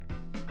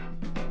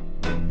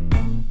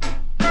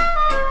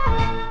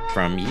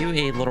From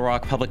UA Little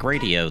Rock Public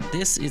Radio,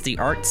 this is The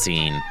Art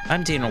Scene.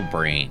 I'm Daniel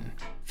Brain.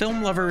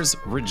 Film lovers,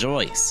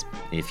 rejoice!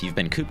 If you've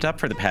been cooped up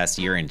for the past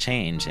year and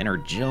change and are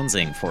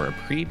jonesing for a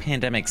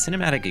pre-pandemic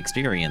cinematic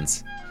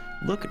experience,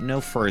 look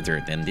no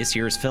further than this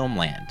year's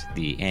Filmland,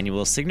 the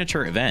annual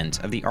signature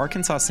event of the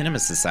Arkansas Cinema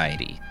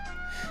Society.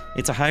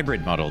 It's a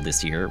hybrid model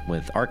this year,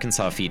 with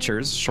Arkansas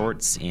features,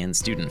 shorts, and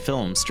student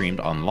films streamed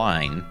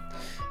online,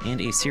 and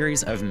a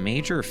series of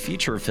major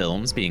feature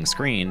films being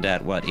screened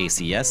at what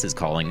ACS is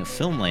calling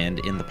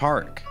Filmland in the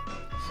Park.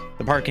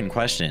 The park in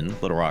question,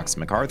 Little Rock's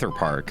MacArthur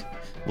Park,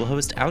 will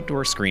host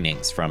outdoor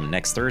screenings from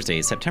next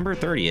Thursday, September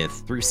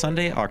 30th through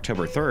Sunday,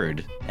 October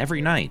 3rd,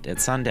 every night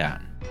at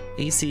sundown.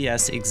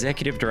 ACS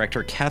Executive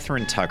Director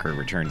Kathryn Tucker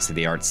returns to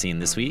the art scene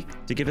this week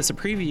to give us a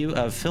preview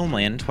of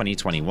Filmland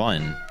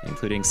 2021,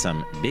 including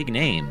some big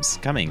names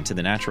coming to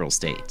the natural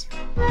state.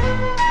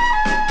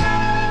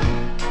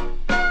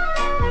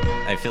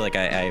 I feel like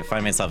I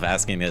find myself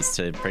asking this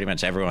to pretty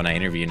much everyone I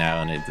interview now,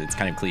 and it's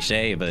kind of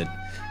cliche, but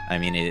I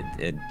mean,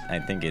 I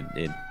think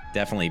it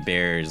definitely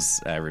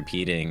bears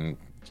repeating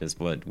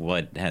just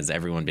what has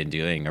everyone been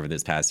doing over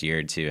this past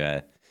year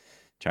to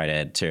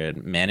try to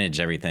manage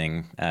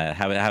everything.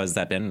 How has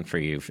that been for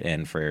you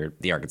and for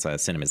the Arkansas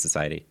Cinema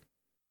Society?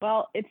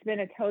 Well, it's been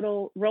a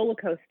total roller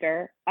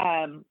coaster.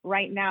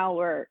 Right now,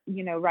 we're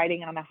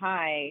riding on a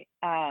high.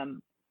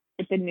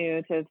 With the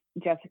news of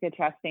Jessica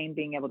Chastain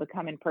being able to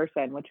come in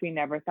person, which we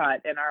never thought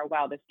in our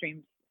wildest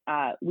dreams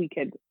we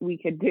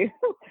could do.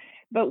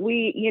 But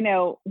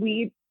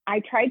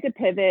I tried to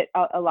pivot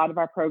a lot of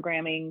our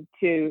programming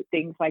to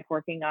things like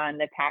working on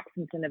the tax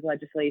incentive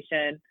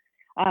legislation,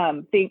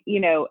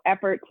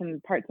 efforts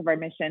and parts of our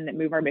mission that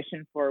move our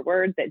mission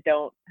forward that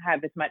don't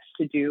have as much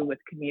to do with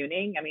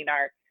commuting. I mean,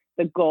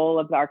 the goal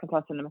of the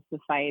Arkansas Cinema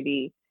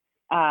Society,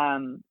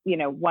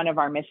 one of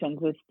our missions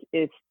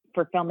is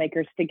for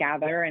filmmakers to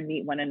gather and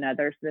meet one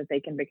another so that they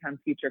can become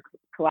future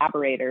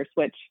collaborators,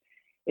 which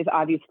is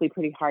obviously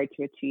pretty hard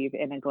to achieve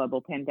in a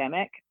global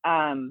pandemic.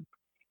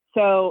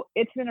 So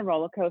it's been a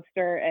roller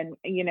coaster, and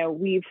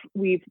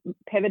we've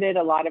pivoted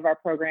a lot of our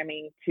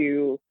programming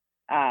to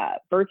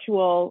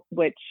virtual,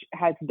 which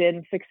has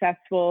been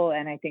successful,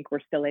 and I think we're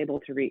still able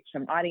to reach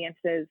some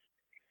audiences.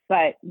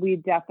 But we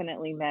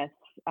definitely miss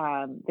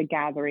the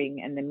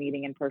gathering and the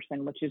meeting in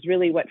person, which is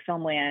really what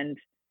Filmland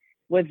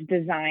was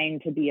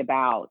designed to be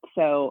about.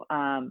 So,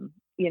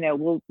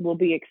 we'll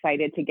be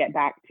excited to get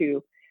back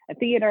to a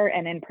theater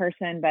and in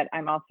person, but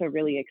I'm also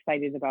really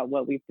excited about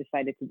what we've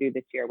decided to do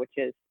this year, which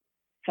is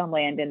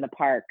Filmland in the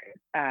Park,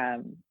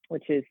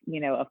 which is,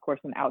 of course,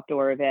 an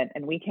outdoor event.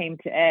 And we came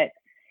to it.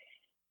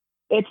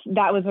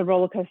 That was a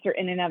roller coaster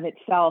in and of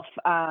itself.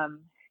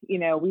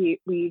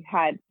 We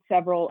had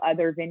several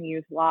other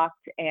venues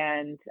locked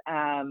and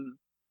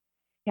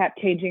kept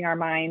changing our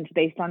minds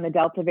based on the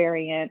Delta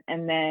variant.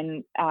 And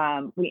then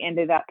we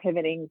ended up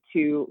pivoting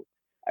to,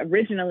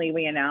 originally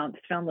we announced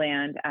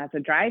Filmland as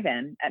a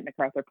drive-in at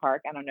MacArthur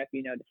Park. I don't know if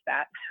you noticed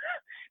that,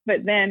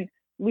 but then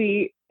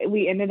we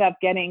ended up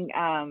getting,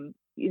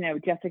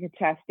 Jessica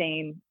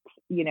Chastain,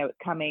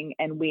 coming,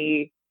 and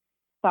we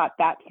thought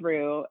that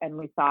through, and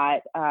we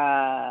thought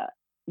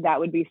that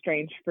would be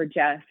strange for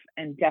Jeff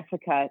and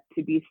Jessica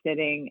to be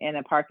sitting in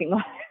a parking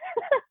lot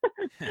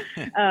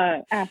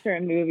after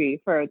a movie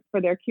for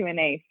their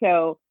Q&A.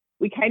 So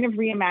we kind of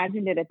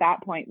reimagined it at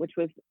that point, which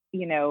was,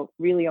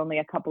 really only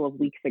a couple of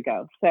weeks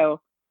ago. So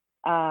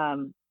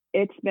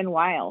it's been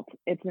wild.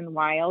 It's been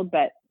wild,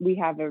 but we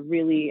have a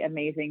really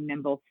amazing,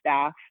 nimble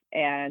staff,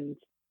 and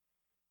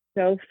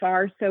so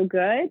far, so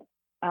good.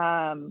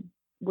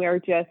 We're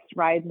just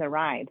riding the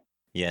ride.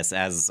 Yes,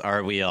 as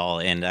are we all.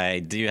 And I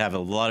do have a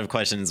lot of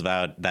questions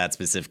about that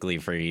specifically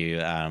for you,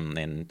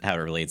 and how it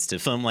relates to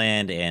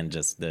Filmland and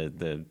just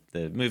the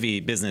movie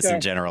business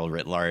in general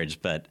writ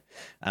large. But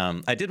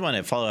I did want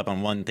to follow up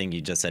on one thing you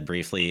just said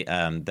briefly,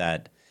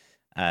 that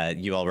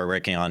you all were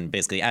working on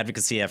basically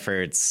advocacy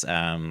efforts.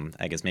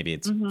 I guess maybe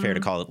it's fair to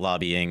call it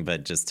lobbying,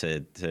 but just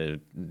to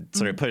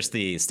sort of push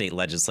the state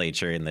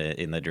legislature in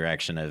the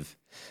direction of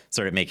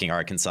sort of making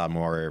Arkansas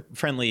more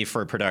friendly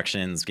for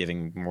productions,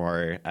 giving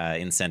more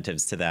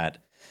incentives to that.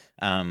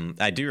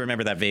 I do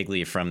remember that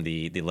vaguely from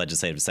the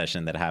legislative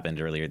session that happened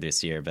earlier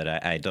this year, but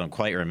I don't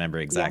quite remember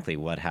exactly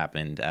what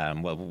happened.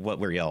 What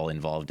were y'all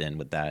involved in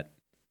with that?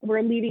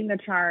 We're leading the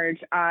charge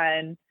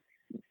on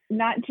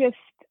not just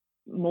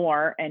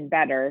more and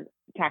better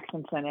tax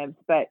incentives,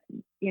 but,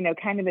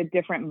 kind of a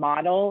different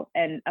model,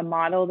 and a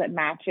model that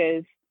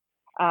matches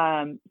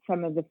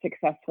some of the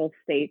successful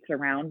states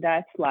around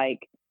us,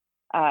 like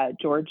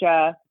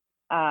Georgia.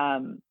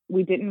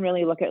 We didn't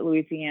really look at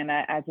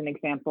Louisiana as an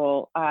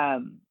example,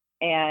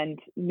 and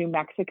New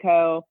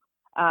Mexico,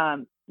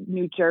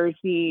 New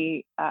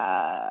Jersey,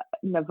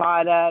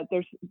 Nevada.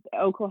 There's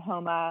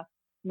Oklahoma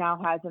now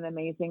has an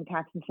amazing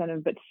tax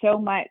incentive, but so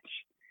much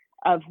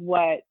of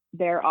what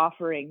they're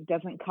offering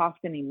doesn't cost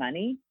any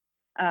money.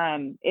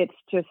 It's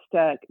just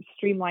a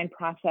streamlined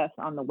process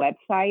on the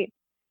website,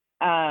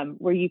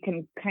 where you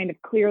can kind of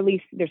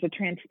clearly, there's a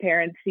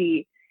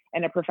transparency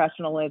and a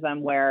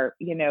professionalism where,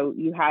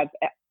 you have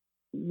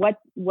what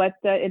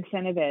the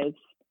incentive is,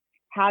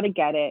 how to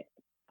get it,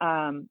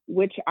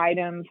 which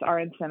items are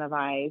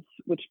incentivized,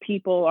 which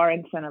people are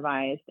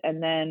incentivized,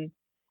 and then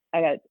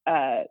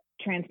a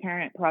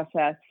transparent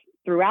process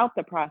throughout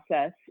the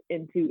process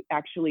into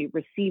actually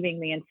receiving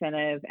the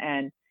incentive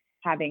and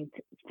having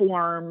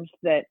forms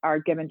that are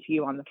given to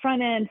you on the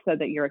front end so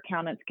that your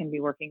accountants can be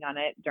working on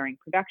it during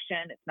production.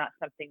 It's not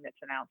something that's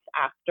announced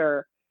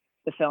after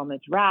the film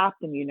is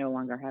wrapped and you no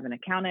longer have an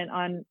accountant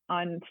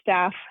on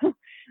staff.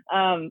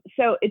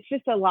 So it's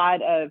just a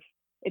lot of,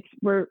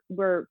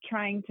 we're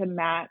trying to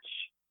match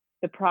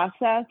the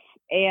process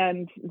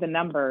and the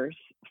numbers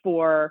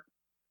for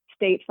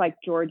states like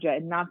Georgia.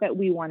 And not that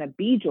we want to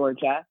be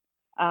Georgia.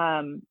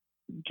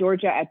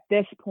 Georgia at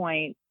this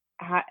point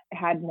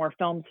had more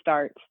film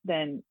starts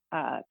than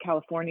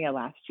California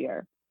last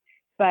year.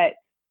 But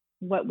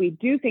what we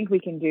do think we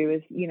can do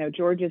is,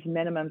 Georgia's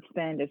minimum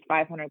spend is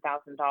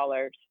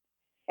 $500,000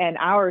 and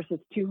ours is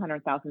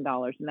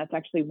 $200,000. And that's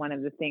actually one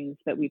of the things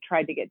that we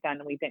tried to get done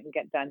and we didn't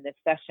get done this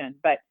session,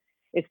 but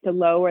it's to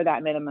lower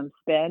that minimum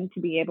spend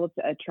to be able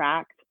to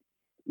attract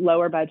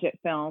lower budget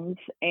films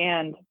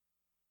and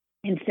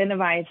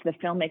incentivize the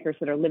filmmakers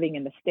that are living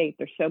in the state.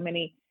 There's so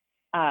many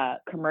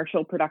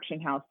commercial production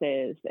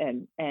houses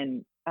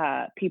and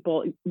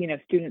people,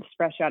 students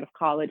fresh out of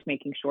college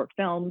making short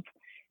films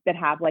that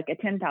have like a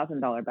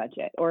 $10,000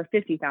 budget or a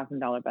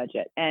 $50,000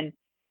 budget. And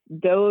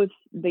the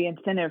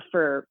incentive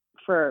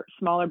for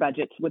smaller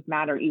budgets would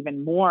matter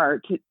even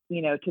more to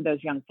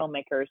those young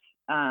filmmakers.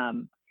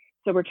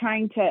 So we're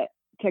trying to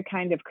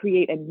kind of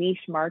create a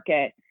niche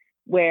market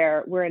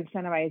where we're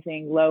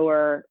incentivizing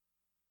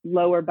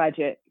lower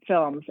budget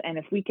films. And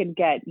if we can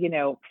get,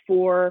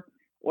 4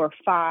 or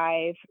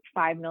 5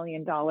 $5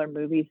 million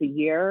movies a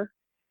year,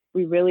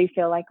 we really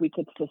feel like we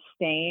could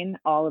sustain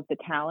all of the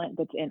talent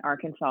that's in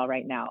Arkansas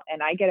right now.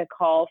 And I get a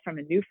call from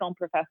a new film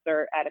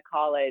professor at a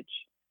college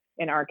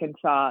in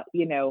Arkansas,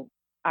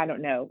 I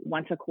don't know,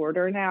 once a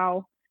quarter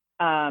now.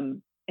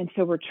 And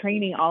so we're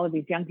training all of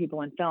these young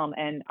people in film.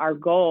 And our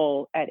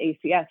goal at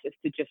ACS is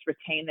to just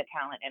retain the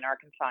talent in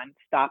Arkansas and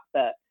stop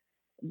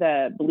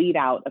the bleed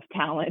out of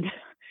talent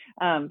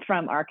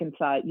from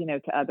Arkansas,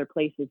 to other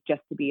places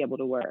just to be able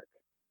to work.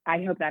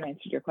 I hope that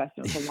answered your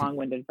question. It was a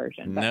long-winded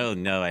version. But.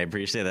 No, I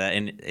appreciate that.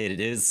 And it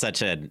is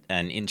such an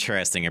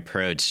interesting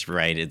approach,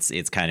 right?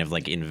 It's kind of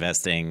like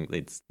investing.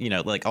 It's,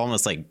 like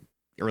almost like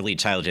early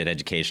childhood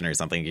education or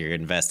something. You're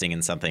investing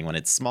in something when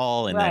it's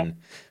small and then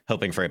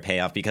hoping for a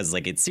payoff, because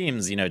like it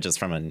seems, just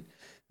from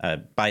a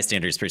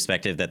bystander's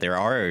perspective that there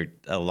are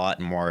a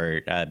lot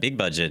more big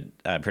budget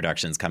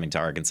productions coming to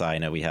Arkansas. I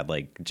know we had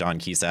like John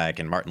Cusack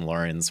and Martin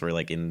Lawrence were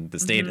like in the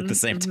state at the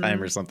same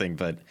time or something.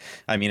 But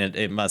I mean,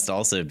 it must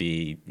also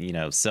be,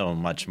 so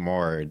much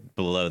more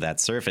below that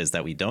surface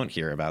that we don't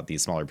hear about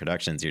these smaller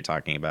productions you're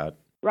talking about.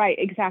 Right,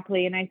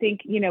 exactly. And I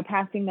think,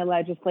 passing the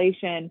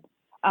legislation,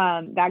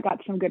 that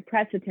got some good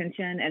press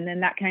attention. And then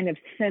that kind of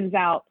sends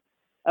out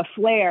a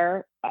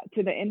flare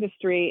to the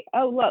industry.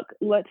 Oh, look,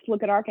 let's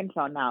look at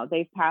Arkansas now.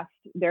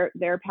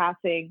 They're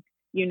passing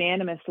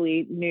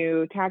unanimously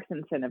new tax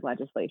incentive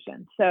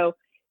legislation. So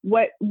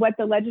what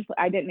the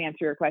I didn't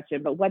answer your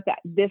question, but what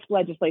this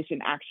legislation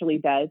actually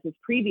does is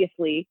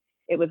previously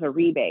it was a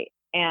rebate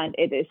and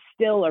it is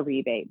still a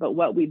rebate. But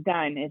what we've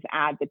done is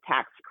add the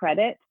tax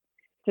credit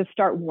to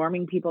start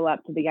warming people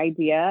up to the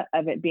idea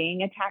of it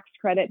being a tax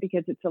credit,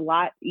 because it's a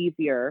lot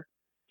easier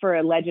for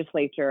a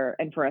legislature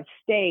and for a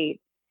state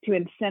to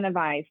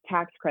incentivize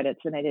tax credits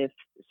than it is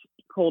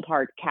cold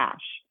hard cash.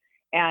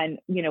 And,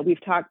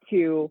 we've talked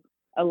to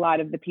a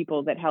lot of the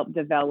people that helped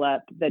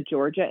develop the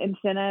Georgia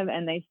incentive,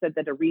 and they said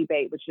that a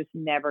rebate was just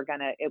never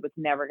gonna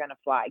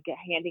fly.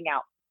 Handing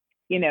out,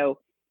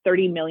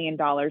 $30 million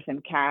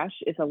in cash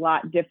is a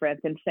lot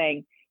different than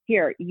saying,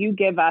 here, you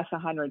give us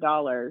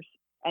 $100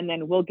 and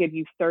then we'll give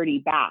you 30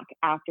 back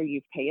after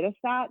you've paid us.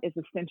 That is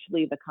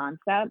essentially the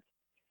concept.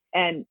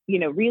 And,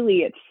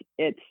 really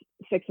it's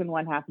 6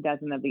 1/2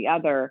 dozen of the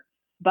other,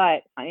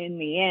 but in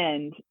the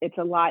end, it's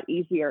a lot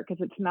easier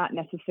because it's not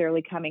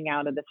necessarily coming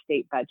out of the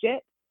state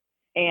budget,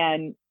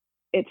 and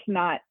it's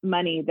not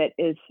money that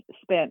is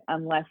spent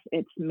unless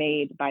it's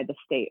made by the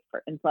state,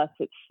 unless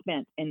it's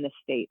spent in the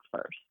state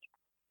first.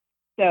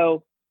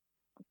 So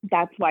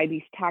that's why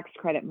these tax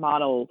credit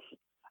models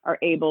are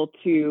able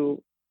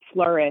to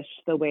flourish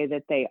the way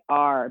that they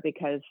are,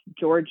 because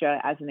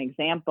Georgia, as an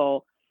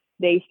example,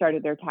 they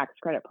started their tax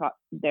credit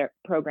their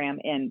program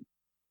in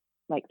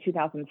like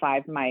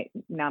 2005,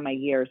 my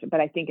years, but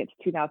I think it's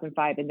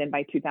 2005. And then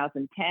by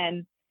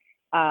 2010,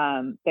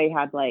 they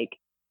had like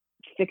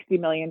 $60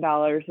 million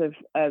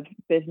of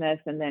business.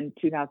 And then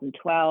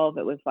 2012,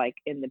 it was like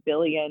in the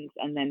billions.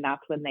 And then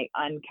that's when they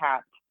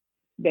uncapped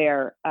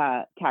their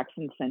tax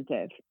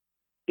incentive,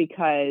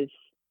 because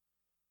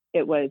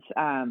it was,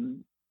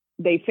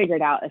 they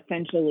figured out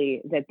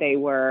essentially that they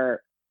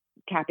were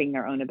capping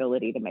their own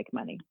ability to make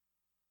money.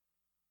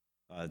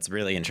 It's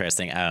really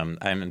interesting.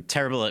 I'm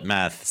terrible at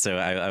math, so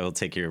I will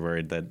take your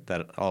word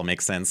that all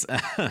makes sense.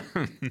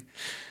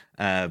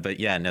 But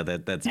yeah, no,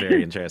 that's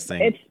very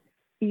interesting.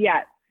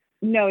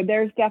 No,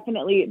 there's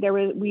definitely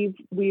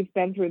we've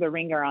been through the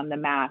ringer on the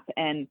math,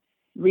 and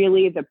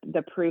really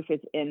the proof is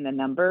in the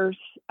numbers.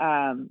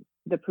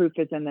 The proof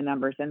is in the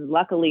numbers, and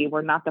luckily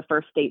we're not the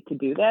first state to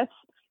do this,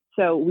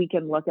 so we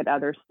can look at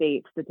other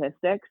state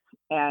statistics,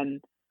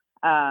 and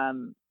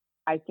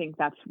I think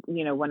that's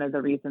one of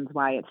the reasons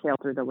why it sailed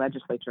through the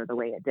legislature the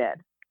way it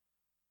did.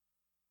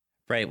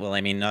 Right. Well,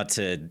 I mean, not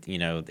to,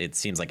 it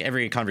seems like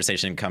every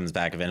conversation comes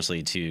back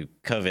eventually to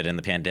COVID and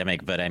the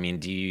pandemic, but I mean,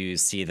 do you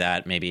see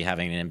that maybe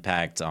having an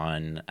impact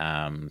on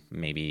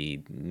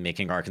maybe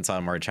making Arkansas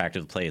a more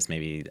attractive place?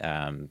 Maybe,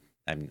 I'm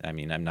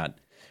not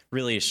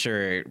really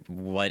sure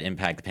what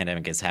impact the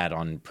pandemic has had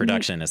on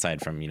production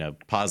aside from,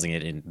 pausing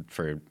it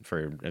for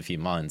a few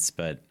months,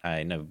 but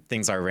I know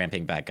things are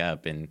ramping back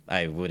up, and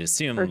I would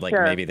assume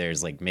maybe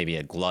there's maybe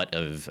a glut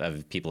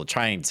of people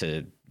trying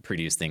to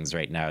produce things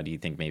right now. Do you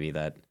think maybe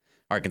that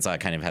Arkansas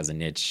kind of has a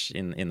niche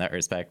in that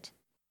respect?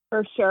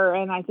 For sure.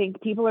 And I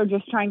think people are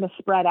just trying to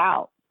spread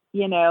out,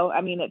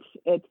 I mean,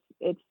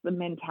 it's the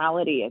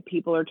mentality of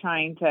people are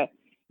trying to,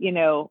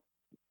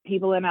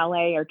 people in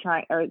LA are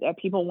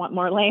people want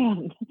more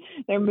land.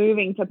 They're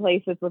moving to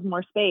places with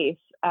more space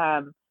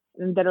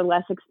that are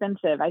less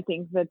expensive. I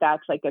think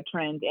that's like a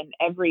trend in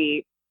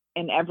every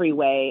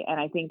way. And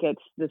I think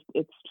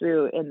it's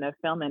true in the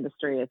film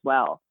industry as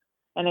well.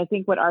 And I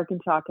think what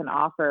Arkansas can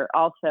offer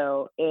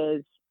also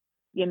is,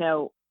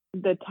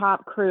 the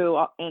top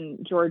crew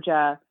in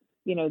Georgia,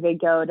 they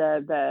go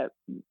to the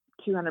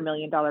 $200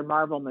 million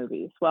Marvel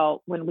movies.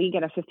 Well, when we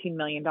get a $15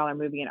 million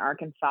movie in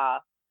Arkansas,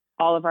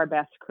 all of our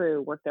best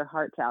crew work their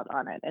hearts out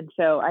on it. And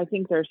so I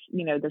think there's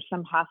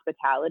some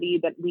hospitality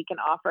that we can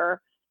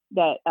offer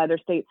that other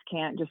states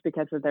can't just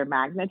because of their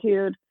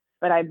magnitude.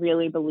 But I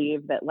really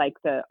believe that like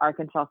the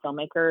Arkansas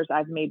filmmakers,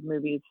 I've made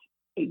movies,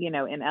 in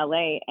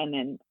LA and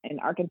in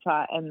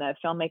Arkansas, and the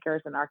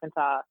filmmakers in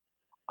Arkansas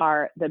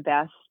are the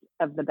best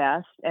of the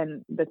best.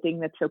 And the thing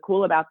that's so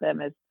cool about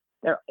them is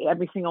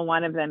every single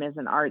one of them is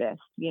an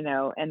artist,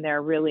 and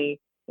they're really,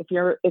 if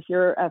you're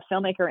a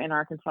filmmaker in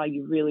Arkansas,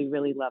 you really,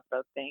 really love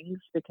both things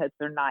because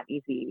they're not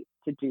easy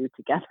to do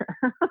together.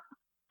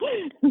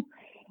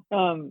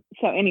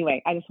 So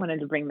anyway, I just wanted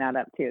to bring that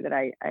up too, that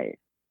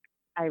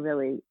I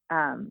really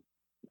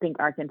think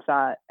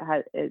Arkansas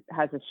has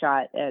a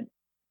shot at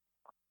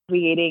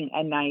creating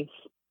a nice,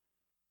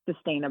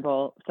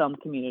 sustainable film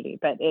community.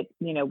 But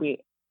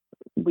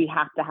we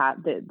have to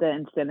have the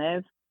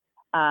incentive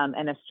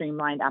and a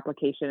streamlined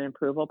application and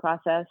approval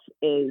process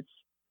is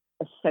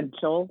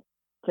essential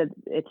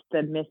it's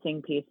the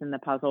missing piece in the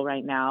puzzle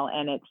right now.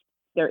 And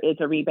there is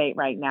a rebate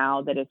right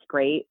now that is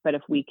great, but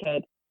if we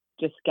could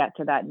just get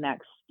to that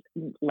next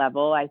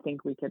level, I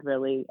think we could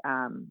really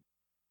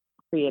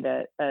create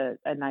a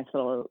nice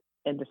little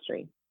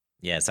industry.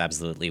 Yes,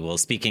 absolutely. Well,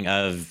 speaking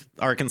of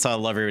Arkansas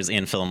lovers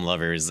and film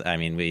lovers, I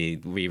mean,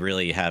 we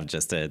really have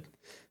just a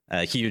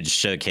huge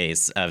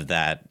showcase of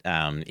that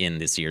in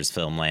this year's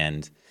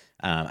Filmland.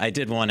 I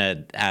did want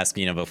to ask,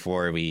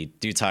 before we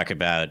do talk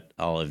about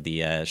all of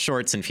the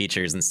shorts and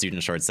features and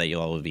student shorts that you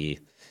all will be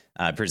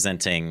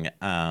presenting,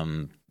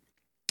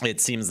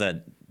 it seems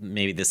that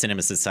maybe the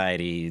Cinema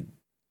Society,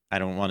 I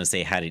don't want to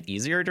say had it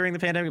easier during the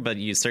pandemic, but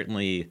you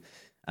certainly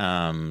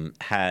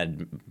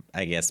had,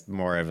 I guess,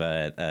 more of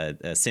a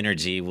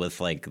synergy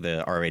with like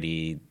the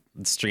already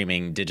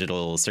streaming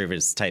digital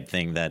service type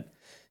thing that,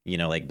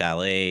 like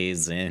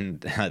ballets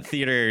and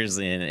theaters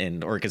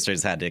and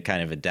orchestras had to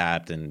kind of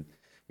adapt and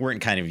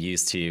weren't kind of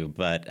used to.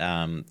 But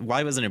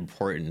why was it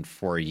important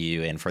for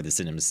you and for the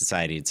Cinema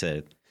Society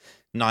to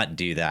not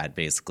do that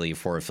basically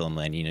for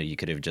Filmland? You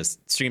could have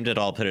just streamed it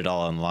all, put it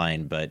all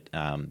online, but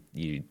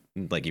you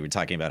were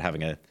talking about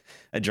having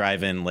a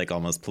drive-in, like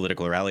almost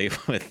political rally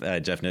with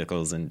Jeff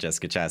Nichols and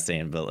Jessica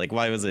Chastain. But like,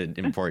 why was it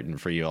important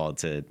for you all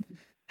to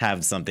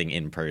have something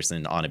in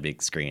person on a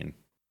big screen?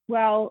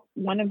 Well,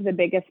 one of the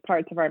biggest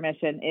parts of our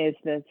mission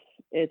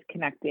is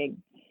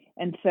connecting.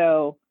 And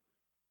so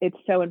it's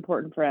so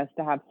important for us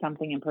to have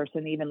something in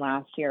person. Even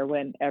last year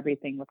when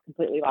everything was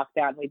completely locked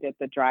down, we did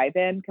the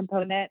drive-in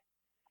component.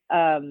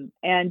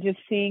 And just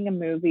seeing a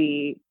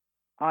movie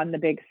on the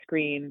big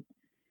screen,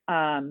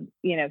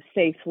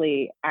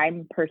 safely,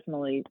 I'm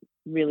personally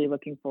really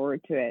looking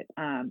forward to it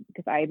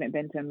because I haven't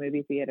been to a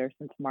movie theater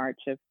since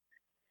March of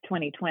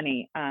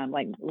 2020,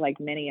 like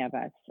many of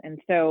us. And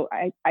so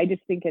I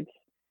just think it's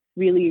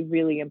really,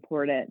 really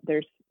important.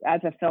 There's, as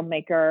a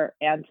filmmaker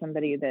and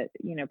somebody that,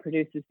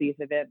 produces these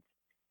events,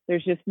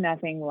 there's just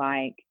nothing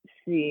like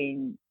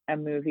seeing a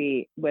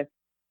movie with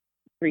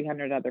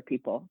 300 other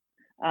people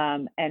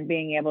and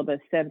being able to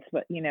sense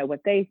what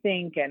they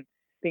think and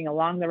being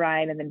along the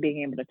ride and then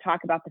being able to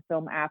talk about the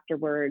film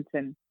afterwards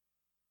and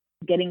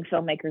getting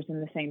filmmakers in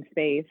the same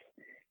space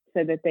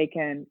so that they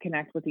can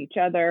connect with each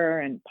other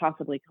and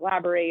possibly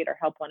collaborate or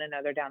help one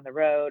another down the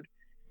road.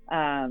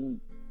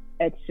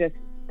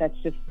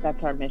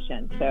 That's our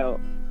mission. So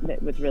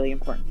it was really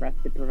important for us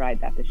to provide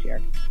that this year.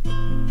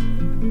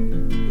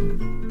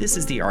 This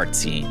is The Art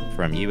Scene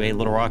from UA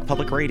Little Rock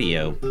Public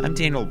Radio. I'm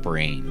Daniel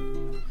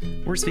Breen.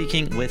 We're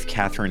speaking with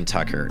Kathryn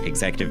Tucker,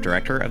 Executive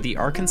Director of the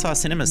Arkansas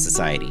Cinema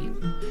Society.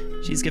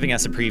 She's giving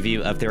us a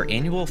preview of their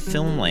annual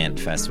Filmland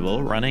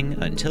Festival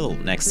running until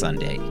next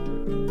Sunday.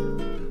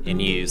 And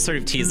you sort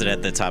of teased it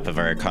at the top of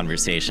our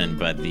conversation,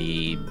 but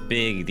the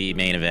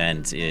main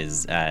event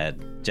is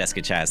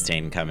Jessica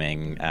Chastain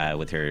coming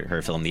with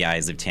her film The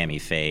Eyes of Tammy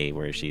Faye,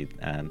 where she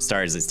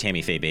stars as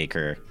Tammy Faye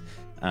Baker.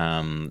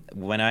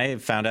 When I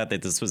found out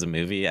that this was a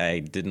movie, I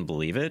didn't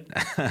believe it.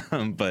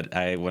 But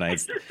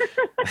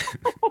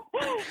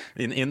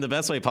in the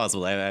best way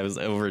possible, I was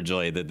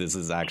overjoyed that this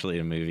is actually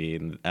a movie.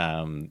 And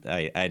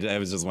I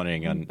was just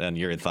wondering on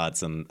your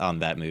thoughts on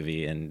that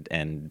movie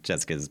and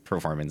Jessica's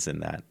performance in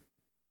that.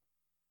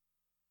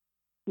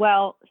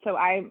 Well, so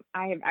I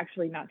have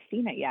actually not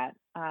seen it yet.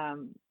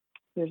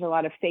 There's a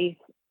lot of faith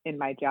in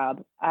my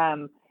job.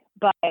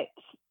 But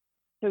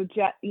so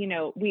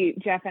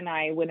Jeff and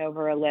I went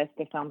over a list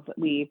of films that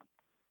we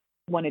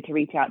wanted to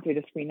reach out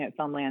to screen at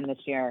Filmland this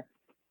year.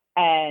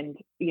 And,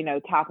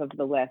 top of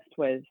the list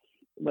was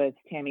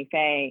Tammy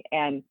Faye.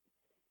 And,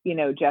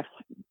 Jeff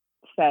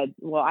said,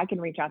 well, I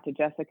can reach out to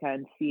Jessica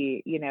and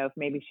see, if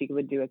maybe she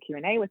would do a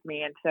Q&A with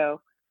me. And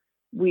so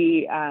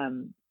he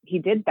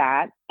did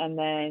that. And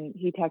then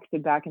he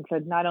texted back and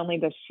said, not only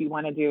does she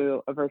want to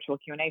do a virtual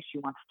Q&A, she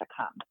wants to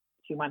come.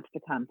 She wants to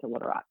come to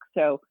Little Rock.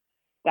 So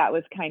that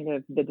was kind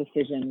of the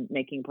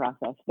decision-making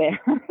process there.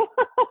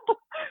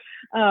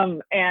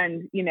 And,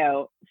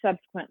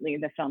 subsequently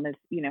the film has,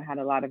 had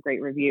a lot of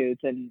great reviews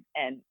and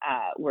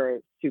we're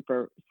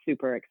super,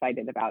 super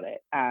excited about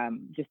it.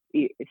 Just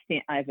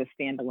as a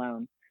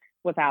standalone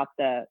without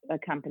the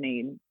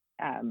accompanying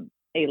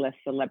A-list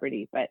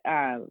celebrity, but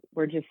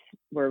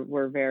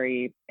we're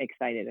very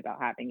excited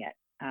about having it.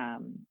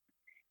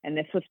 And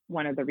this was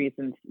one of the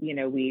reasons,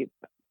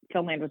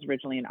 Filmland was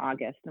originally in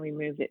August and we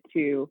moved it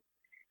to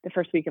the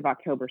first week of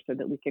October so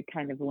that we could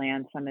kind of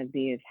land some of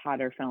these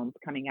hotter films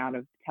coming out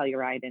of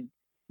Telluride and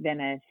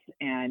Venice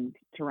and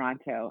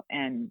Toronto.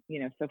 And,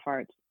 so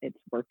far it's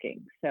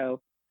working. So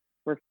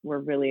we're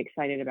really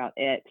excited about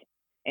it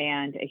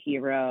and A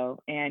Hero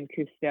and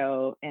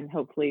Cousteau. And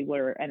hopefully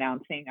we're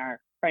announcing our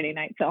Friday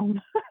night film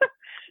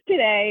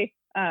today,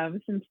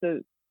 since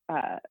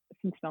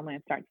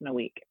Filmland starts in a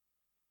week.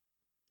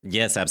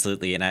 Yes,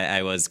 absolutely. And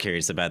I was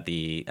curious about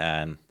the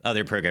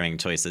other programming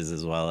choices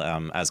as well.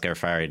 Asghar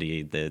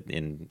Farhadi,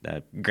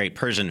 the great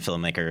Persian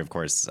filmmaker, of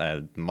course,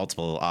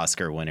 multiple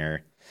Oscar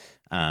winner.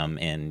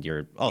 And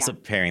you're also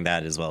pairing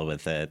that as well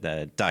with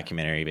the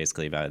documentary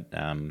basically about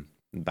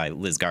by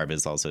Liz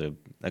Garbus, also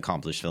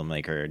accomplished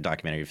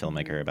documentary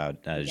filmmaker about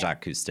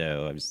Jacques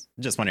Cousteau. I was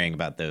just wondering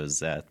about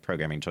those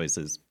programming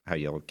choices, how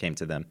you all came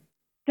to them.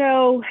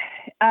 So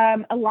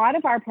a lot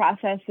of our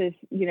process is,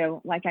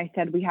 like I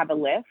said, we have a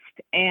list,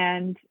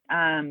 and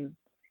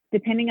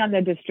depending on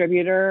the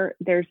distributor,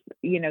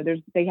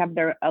 they have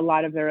a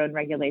lot of their own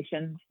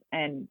regulations.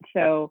 And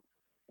so,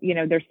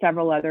 there's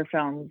several other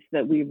films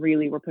that we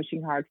really were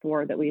pushing hard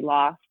for that we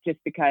lost just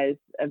because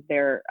of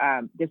their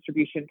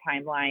distribution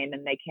timeline,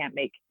 and they can't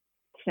make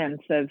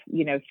sense of,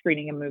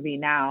 screening a movie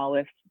now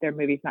if their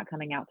movie's not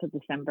coming out till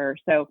December.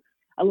 So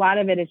a lot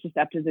of it is just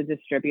up to the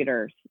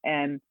distributors,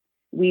 and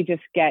we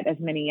just get as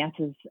many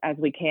yeses as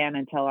we can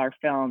until our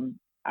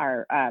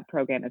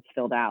program is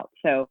filled out.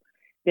 So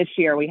this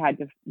year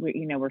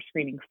we're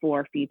screening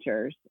 4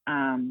 features.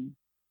 And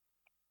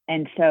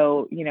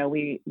so,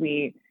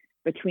 we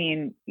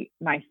between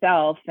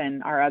myself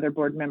and our other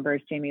board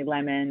members, Jamie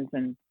Lemons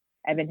and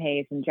Evan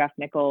Hayes and Jeff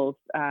Nichols,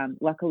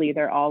 luckily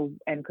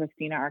and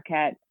Christina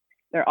Arquette,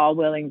 they're all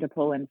willing to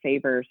pull in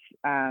favors,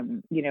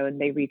 and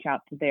they reach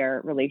out to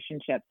their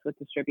relationships with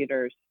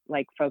distributors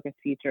like Focus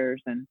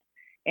Features and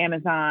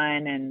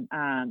Amazon,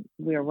 and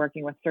we are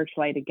working with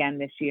Searchlight again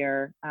this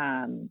year.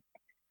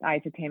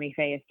 Eyes of Tammy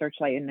Faye is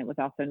Searchlight, and it was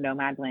also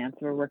Nomadland. So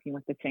we're working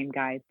with the same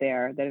guys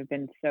there that have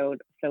been so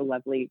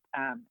lovely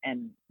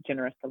and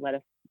generous to let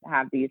us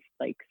have these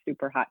like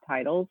super hot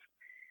titles.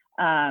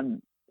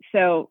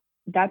 So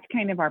that's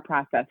kind of our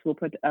process. We'll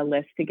put a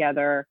list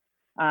together.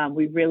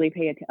 We really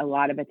pay a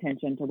lot of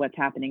attention to what's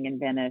happening in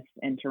Venice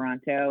and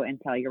Toronto and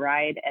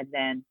Telluride, and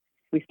then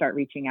we start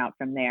reaching out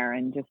from there.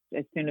 And just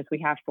as soon as we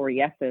have 4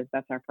 yeses,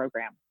 that's our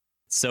program.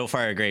 So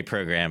far, a great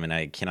program, and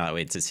I cannot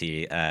wait to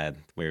see.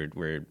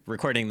 We're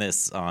recording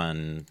this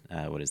on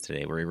what is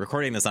today? We're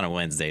recording this on a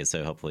Wednesday,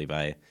 so hopefully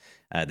by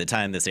the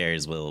time this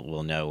airs,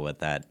 we'll know what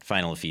that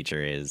final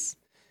feature is.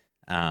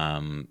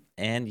 And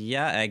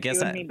yeah, I guess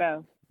you and me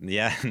both.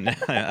 Yeah, no,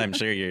 I'm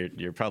sure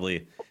you're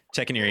probably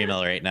checking your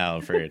email right now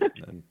for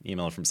an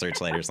email from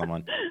Searchlight or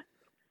someone.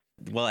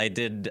 Well, I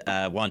did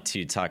want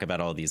to talk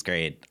about all these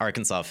great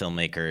Arkansas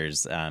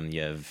filmmakers.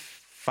 You have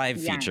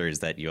 5 features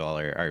that you all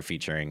are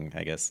featuring,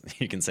 I guess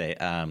you can say.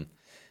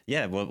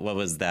 What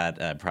was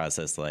that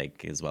process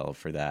like as well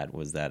for that?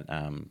 Was that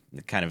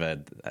kind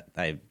of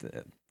I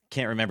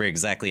can't remember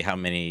exactly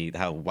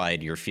how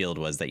wide your field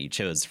was that you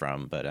chose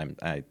from, but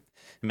I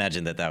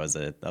imagine that was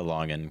a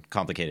long and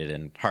complicated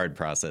and hard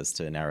process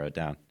to narrow it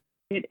down.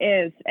 It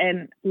is.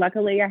 And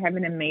luckily I have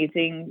an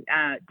amazing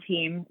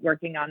team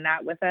working on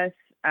that with us.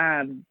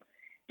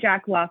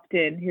 Jack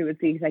Lofton, who was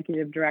the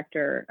executive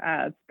director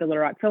of the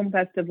Little Rock Film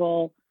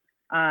Festival,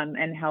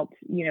 and helped,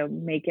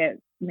 make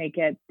it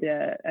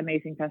the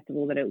amazing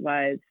festival that it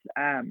was.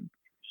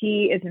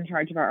 He is in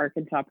charge of our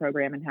Arkansas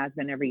program and has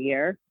been every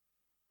year,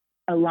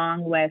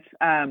 along with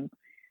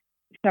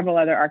several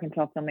other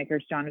Arkansas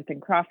filmmakers, Jonathan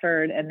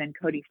Crawford, and then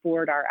Cody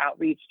Ford, our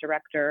outreach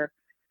director.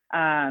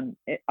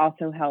 It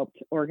also helped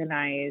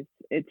organize.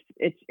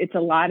 It's a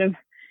lot of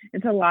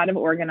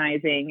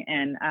organizing,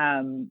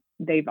 and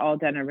they've all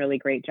done a really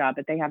great job.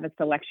 But they have a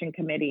selection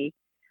committee,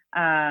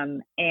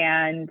 and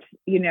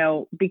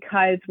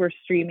because we're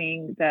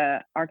streaming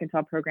the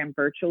Arkansas program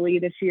virtually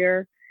this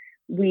year,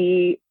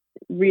 we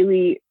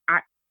really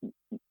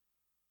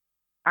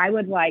I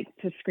would like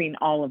to screen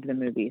all of the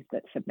movies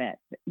that submit,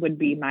 would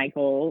be my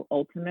goal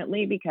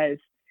ultimately, because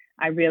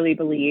I really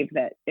believe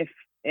that if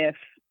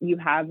you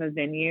have a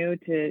venue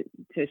to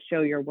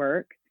show your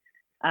work,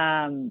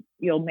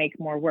 you'll make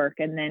more work.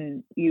 And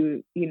then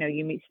you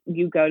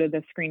go to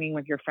the screening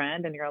with your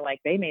friend and you're like,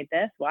 they made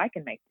this, well, I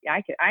can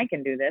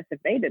do this if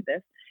they did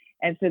this.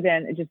 And so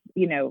then it just,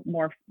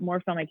 more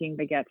filmmaking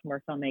begets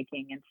more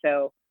filmmaking. And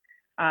so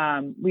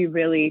we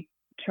really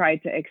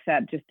tried to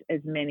accept just as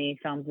many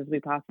films as we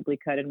possibly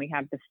could. And we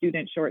have the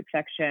student short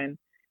section,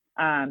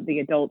 the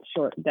adult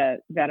short, the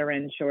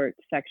veteran short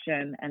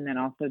section, and then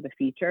also the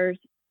features.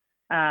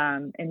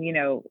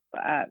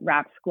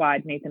 Rap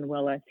Squad, Nathan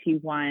Willis, he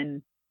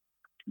won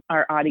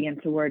our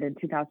audience award in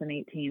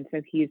 2018.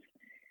 So he's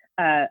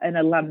an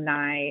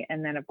alumni.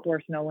 And then of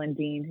course, Nolan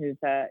Dean, who's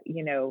an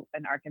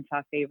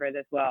Arkansas favorite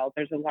as well.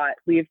 There's a lot.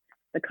 The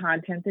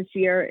content this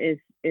year is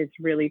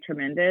really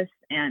tremendous.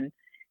 And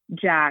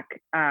Jack,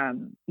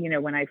 when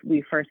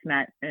we first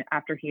met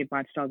after he had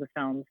watched all the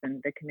films and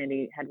the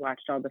committee had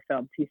watched all the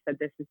films, he said,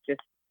 this is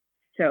just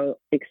so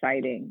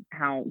exciting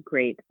how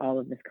great all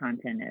of this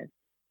content is.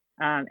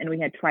 And we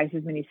had twice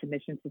as many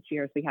submissions this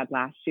year as we had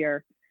last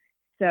year.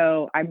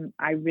 So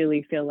I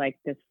really feel like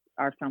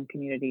our film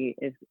community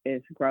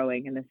is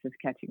growing, and this is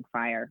catching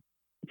fire.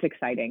 It's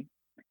exciting.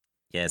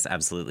 Yes,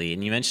 absolutely.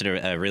 And you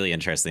mentioned a really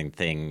interesting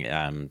thing.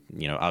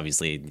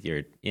 Obviously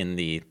you're in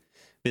the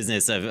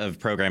business of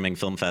programming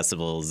film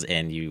festivals,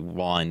 and you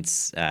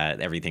want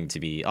everything to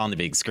be on the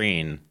big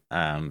screen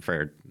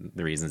for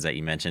the reasons that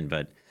you mentioned.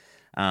 But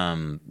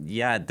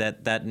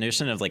that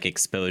notion of like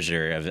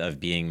exposure of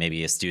being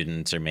maybe a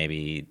student or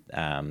maybe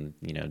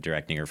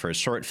directing your first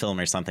short film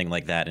or something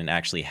like that, and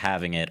actually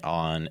having it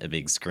on a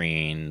big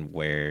screen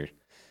where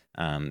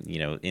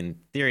in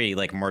theory,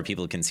 like more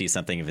people can see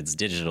something if it's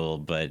digital,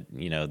 but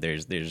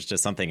there's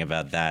just something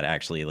about that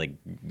actually like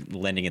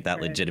lending it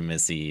that Right.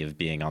 legitimacy of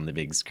being on the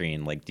big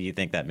screen. Like, do you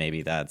think that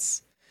maybe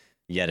that's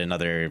yet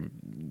another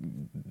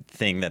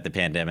thing that the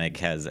pandemic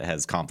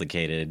has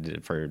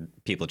complicated for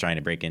people trying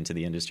to break into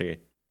the industry?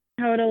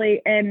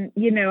 Totally. And,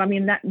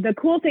 that the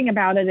cool thing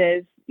about it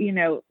is,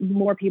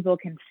 more people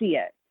can see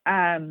it.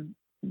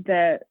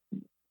 The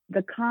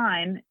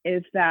con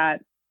is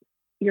that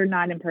you're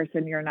not in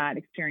person, you're not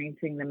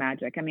experiencing the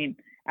magic. I mean,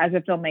 as a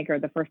filmmaker,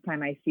 the first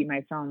time I see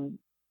my film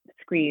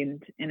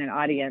screened in an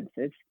audience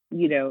is,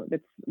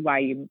 that's why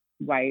you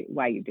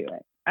do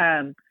it.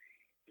 I'm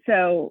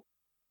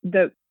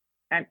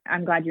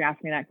glad you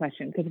asked me that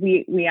question, because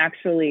we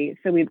actually,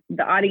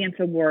 the audience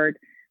award,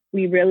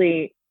 we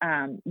really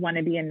want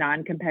to be a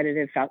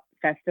non-competitive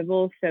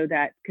festival, so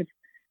that, because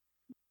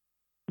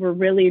we're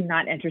really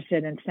not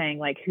interested in saying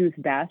like who's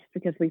best,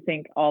 because we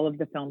think all of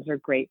the films are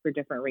great for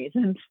different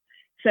reasons.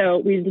 So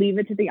we leave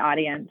it to the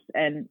audience,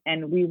 and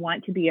we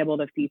want to be able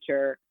to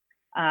feature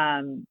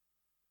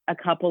a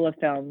couple of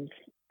films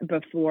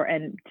before,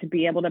 and to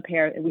be able to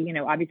pair.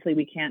 Obviously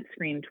we can't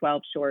screen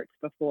 12 shorts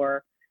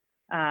before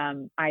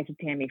Eyes of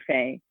Tammy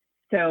Faye.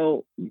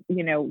 So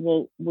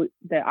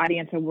the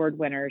audience award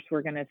winners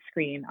we're going to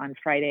screen on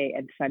Friday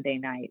and Sunday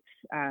nights,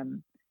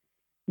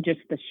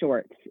 just the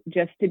shorts,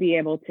 just to be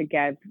able to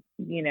give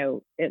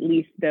at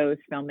least those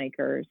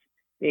filmmakers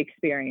the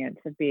experience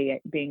of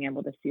being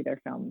able to see their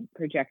film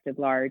projected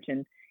large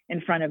and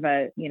in front of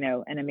an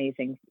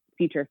amazing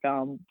feature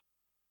film,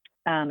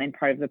 and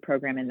part of the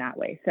program in that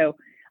way. So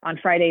on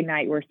Friday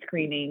night, we're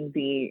screening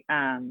the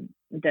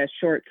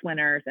shorts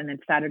winners, and then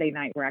Saturday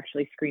night, we're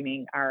actually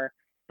screening our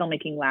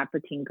Filmmaking Lab for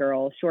Teen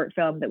Girls short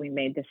film that we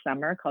made this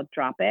summer called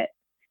Drop It,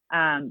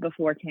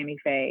 before Tammy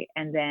Faye.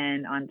 And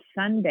then on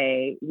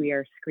Sunday, we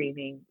are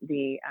screening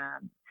the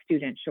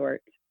student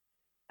short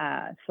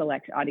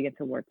audience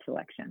award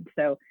selection.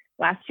 So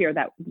last year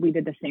that we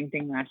did the same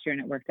thing last year,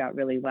 and it worked out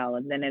really well.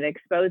 And then it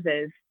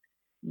exposes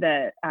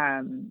the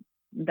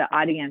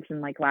audience.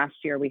 And like last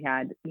year we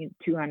had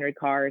 200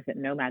 cars at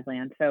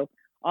Nomadland. So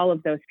all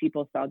of those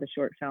people saw the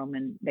short film,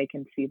 and they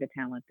can see the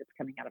talent that's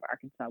coming out of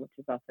Arkansas, which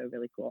is also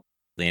really cool.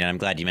 Lena, I'm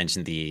glad you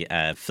mentioned the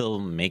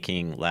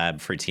Filmmaking Lab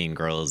for Teen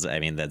Girls. I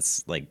mean,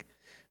 that's like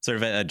sort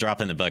of a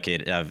drop in the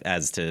bucket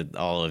as to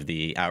all of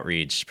the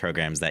outreach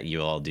programs that you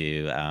all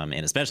do, and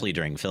especially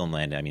during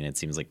Filmland. I mean, it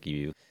seems like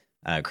you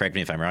correct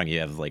me if I'm wrong, you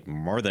have like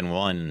more than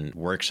one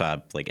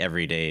workshop like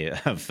every day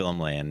of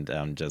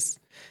Filmland, just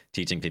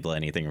teaching people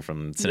anything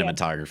from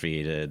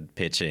cinematography to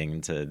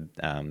pitching to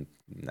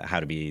how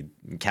to be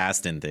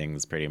cast in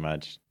things, pretty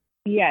much.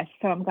 Yes,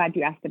 so I'm glad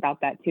you asked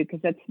about that too, because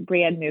that's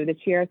brand new this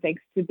year,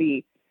 thanks to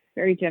the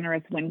very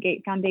generous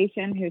Wingate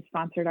Foundation, who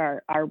sponsored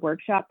our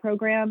workshop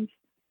programs.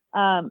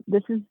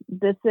 This is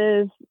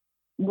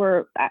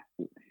we're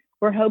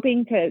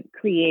hoping to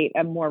create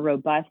a more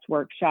robust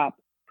workshop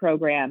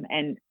program,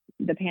 and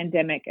the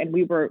pandemic, and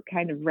we were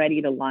kind of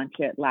ready to launch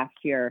it last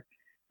year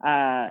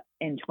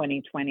in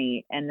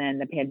 2020, and then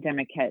the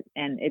pandemic hit,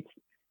 and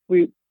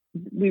we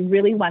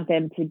really want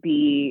them to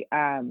be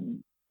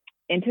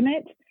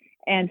intimate,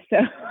 and so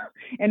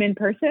and in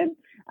person,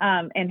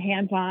 and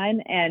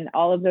hands-on, and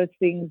all of those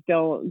things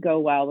don't go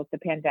well with the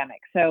pandemic.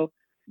 So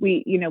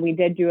we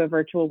did do a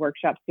virtual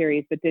workshop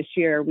series, but this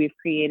year we've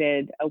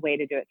created a way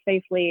to do it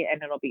safely,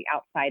 and it'll be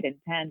outside in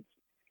tents.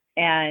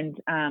 And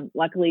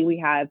luckily we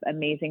have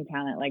amazing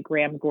talent like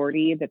Graham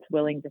Gordy that's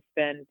willing to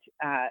spend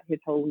his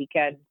whole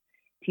weekend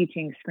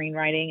teaching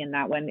screenwriting, and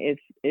that one is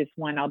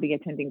one I'll be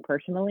attending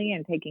personally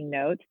and taking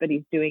notes, but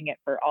he's doing it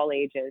for all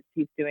ages.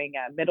 He's doing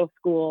a middle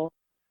school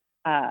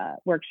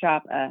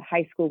workshop, a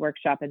high school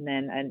workshop, and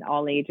then an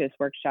all ages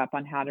workshop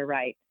on how to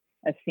write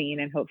a scene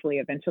and hopefully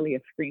eventually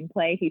a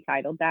screenplay. He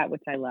titled that,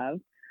 which I love.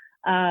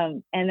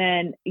 And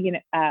then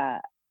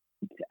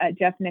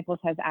Jeff Nichols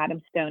has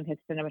Adam Stone, his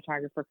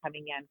cinematographer,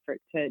 coming in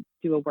to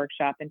do a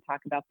workshop and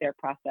talk about their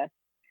process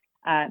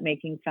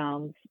making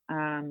films.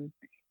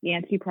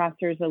 Yancey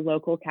Prosser is a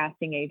local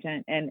casting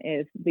agent and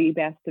is the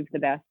best of the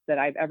best that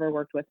I've ever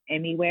worked with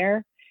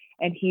anywhere.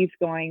 And he's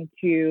going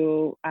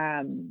to,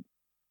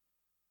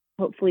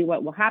 hopefully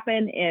what will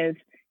happen is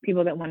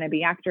people that want to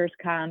be actors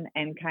come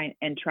and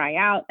try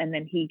out, and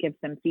then he gives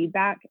them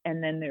feedback.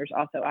 And then there's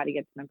also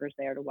audience members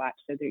there to watch,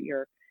 so that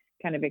you're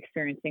kind of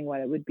experiencing what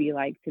it would be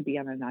like to be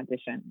on an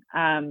audition.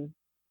 I'm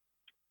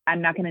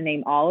not going to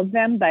name all of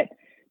them, but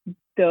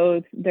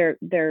those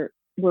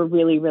we're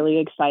really, really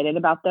excited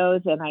about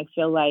those. And I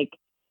feel like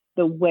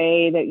the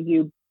way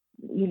that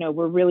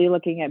we're really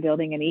looking at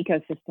building an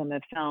ecosystem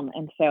of film.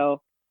 And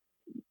so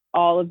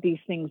all of these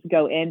things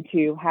go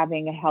into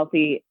having a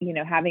healthy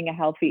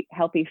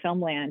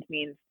Filmland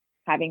means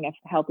having a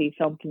healthy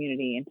film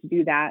community. And to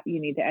do that, you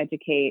need to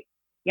educate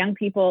young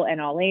people and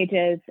all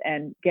ages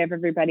and give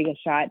everybody a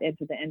shot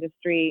into the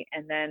industry.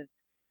 And then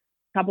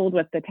coupled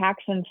with the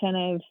tax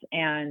incentives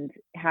and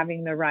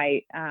having the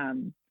right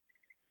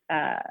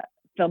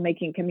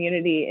filmmaking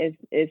community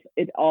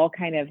it all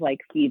kind of like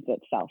feeds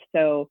itself.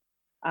 So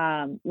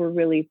we're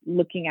really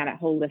looking at it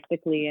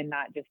holistically, and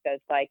not just as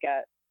like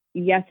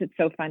yes, it's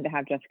so fun to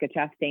have Jessica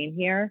Chastain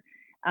here.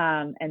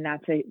 And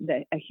that's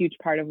a huge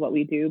part of what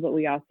we do, but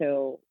we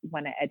also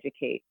want to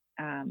educate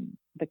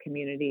the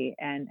community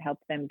and help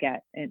them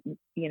get,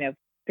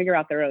 figure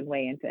out their own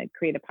way and to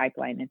create a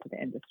pipeline into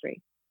the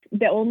industry.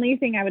 The only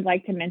thing I would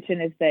like to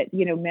mention is that,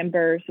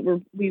 members,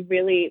 we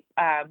really,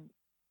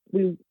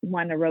 we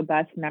want a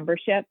robust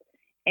membership,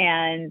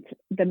 and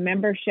the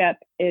membership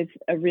is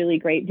a really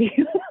great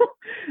deal.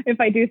 If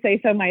I do say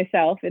so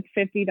myself, it's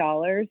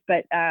 $50,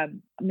 but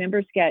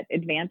members get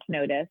advance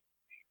notice.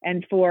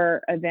 And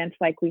for events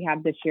like we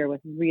have this year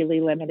with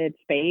really limited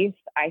space,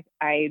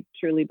 I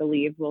truly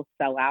believe will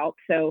sell out.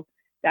 So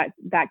that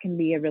can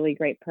be a really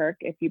great perk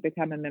if you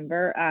become a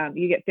member.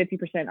 You get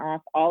 50%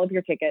 off all of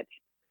your tickets,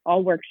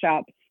 all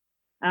workshops.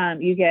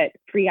 You get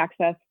free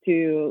access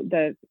to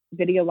the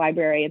video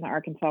library and the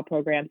Arkansas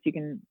program, so you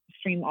can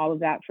stream all of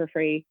that for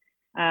free.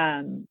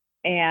 And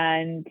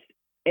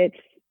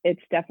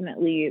it's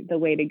definitely the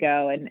way to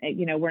go. And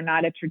we're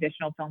not a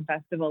traditional film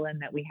festival in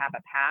that we have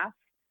a pass.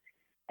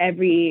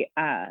 Every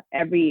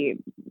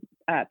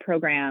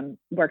program,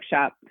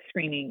 workshop,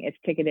 screening is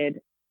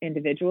ticketed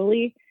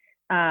individually.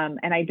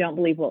 And I don't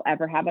believe we'll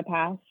ever have a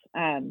pass.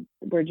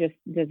 We're just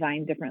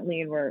designed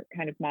differently, and we're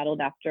kind of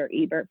modeled after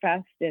Ebert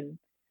Fest in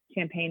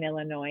Champaign,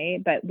 Illinois.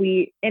 But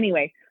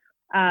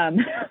our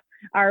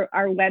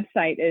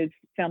website is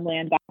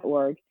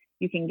filmland.org.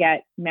 You can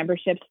get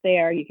memberships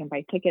there. You can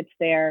buy tickets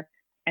there.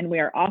 And we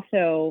are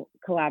also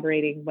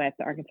collaborating with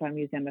the Arkansas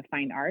Museum of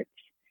Fine Arts.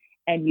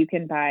 And you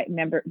can buy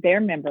their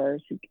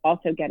members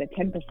also get a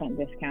 10%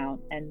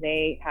 discount, and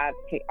they have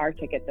our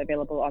tickets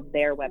available on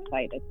their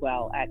website as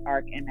well at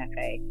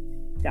arcmfa.org.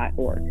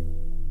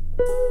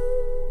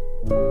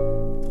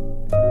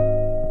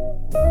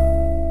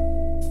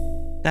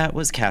 That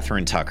was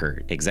Kathryn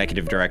Tucker,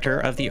 Executive Director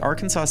of the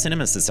Arkansas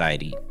Cinema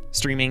Society.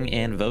 Streaming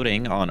and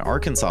voting on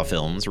Arkansas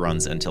films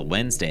runs until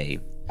Wednesday,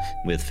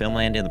 with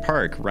Filmland in the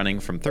Park running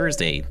from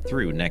Thursday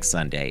through next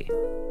Sunday.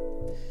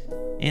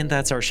 And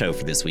that's our show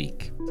for this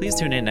week. Please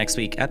tune in next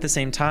week at the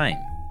same time.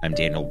 I'm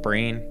Daniel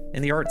Brain,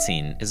 and The Art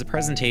Scene is a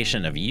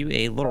presentation of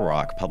UA Little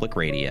Rock Public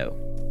Radio.